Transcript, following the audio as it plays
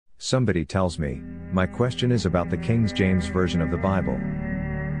Somebody tells me, my question is about the King James Version of the Bible.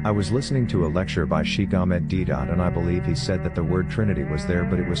 I was listening to a lecture by Sheikh Ahmed Deedat and I believe he said that the word Trinity was there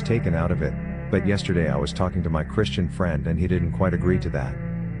but it was taken out of it, but yesterday I was talking to my Christian friend and he didn't quite agree to that.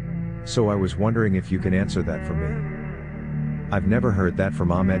 So I was wondering if you can answer that for me. I've never heard that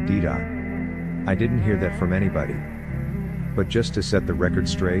from Ahmed Deedat. I didn't hear that from anybody. But just to set the record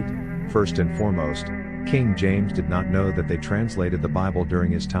straight, first and foremost, King James did not know that they translated the Bible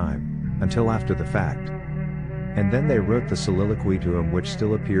during his time, until after the fact. And then they wrote the soliloquy to him which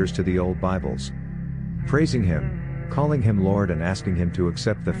still appears to the old Bibles. Praising him, calling him Lord and asking him to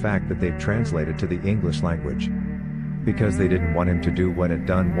accept the fact that they've translated to the English language. Because they didn't want him to do what had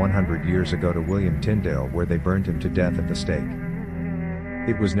done 100 years ago to William Tyndale where they burned him to death at the stake.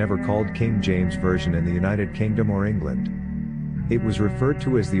 It was never called King James Version in the United Kingdom or England. It was referred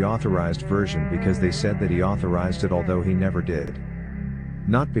to as the Authorized Version because they said that he authorized it although he never did.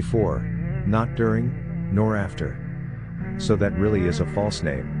 Not before, not during, nor after. So that really is a false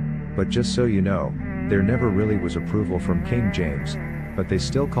name, but just so you know, there never really was approval from King James, but they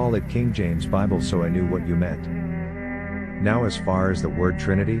still call it King James Bible so I knew what you meant. Now as far as the word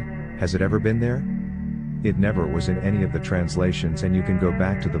Trinity, has it ever been there? It never was in any of the translations and you can go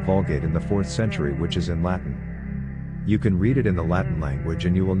back to the Vulgate in the 4th century which is in Latin. You can read it in the Latin language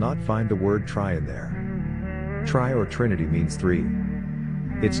and you will not find the word tri in there. Tri or Trinity means three.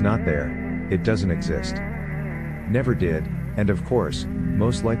 It's not there, it doesn't exist. Never did, and of course,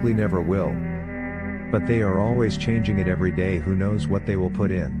 most likely never will. But they are always changing it every day, who knows what they will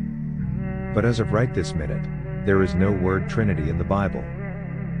put in. But as of right this minute, there is no word Trinity in the Bible.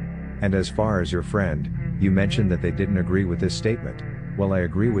 And as far as your friend, you mentioned that they didn't agree with this statement, well I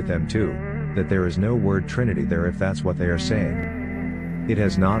agree with them too. That there is no word Trinity there if that's what they are saying. It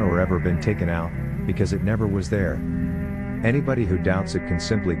has not or ever been taken out, because it never was there. Anybody who doubts it can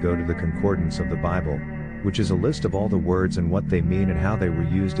simply go to the concordance of the Bible, which is a list of all the words and what they mean and how they were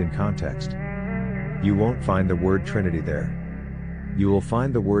used in context. You won't find the word Trinity there. You will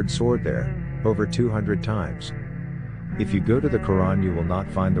find the word sword there, over 200 times. If you go to the Quran you will not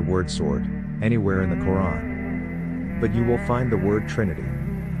find the word sword, anywhere in the Quran. But you will find the word Trinity.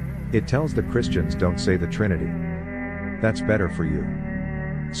 It tells the Christians don't say the Trinity. That's better for you.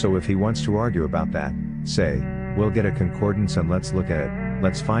 So if he wants to argue about that, say, we'll get a concordance and let's look at it,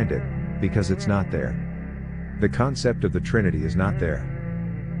 let's find it, because it's not there. The concept of the Trinity is not there.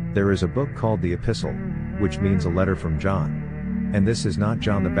 There is a book called the Epistle, which means a letter from John. And this is not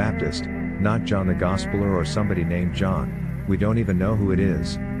John the Baptist, not John the Gospeler or somebody named John, we don't even know who it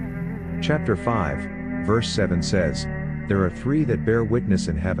is. Chapter 5, verse 7 says, there are three that bear witness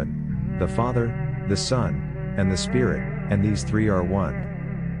in heaven, the Father, the Son, and the Spirit, and these three are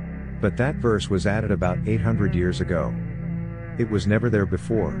one. But that verse was added about 800 years ago. It was never there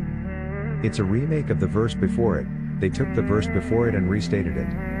before. It's a remake of the verse before it, they took the verse before it and restated it.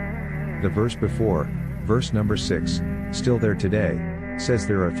 The verse before, verse number 6, still there today, says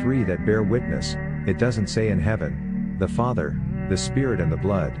there are three that bear witness, it doesn't say in heaven, the Father, the Spirit and the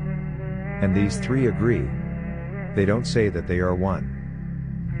blood. And these three agree. They don't say that they are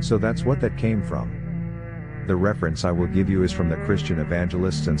one. So that's what that came from. The reference I will give you is from the Christian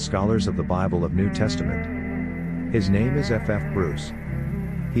evangelists and scholars of the Bible of New Testament. His name is F. Bruce.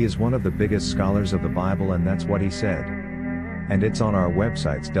 He is one of the biggest scholars of the Bible and that's what he said. And it's on our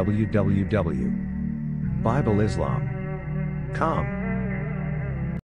websites www.bibleislam.com.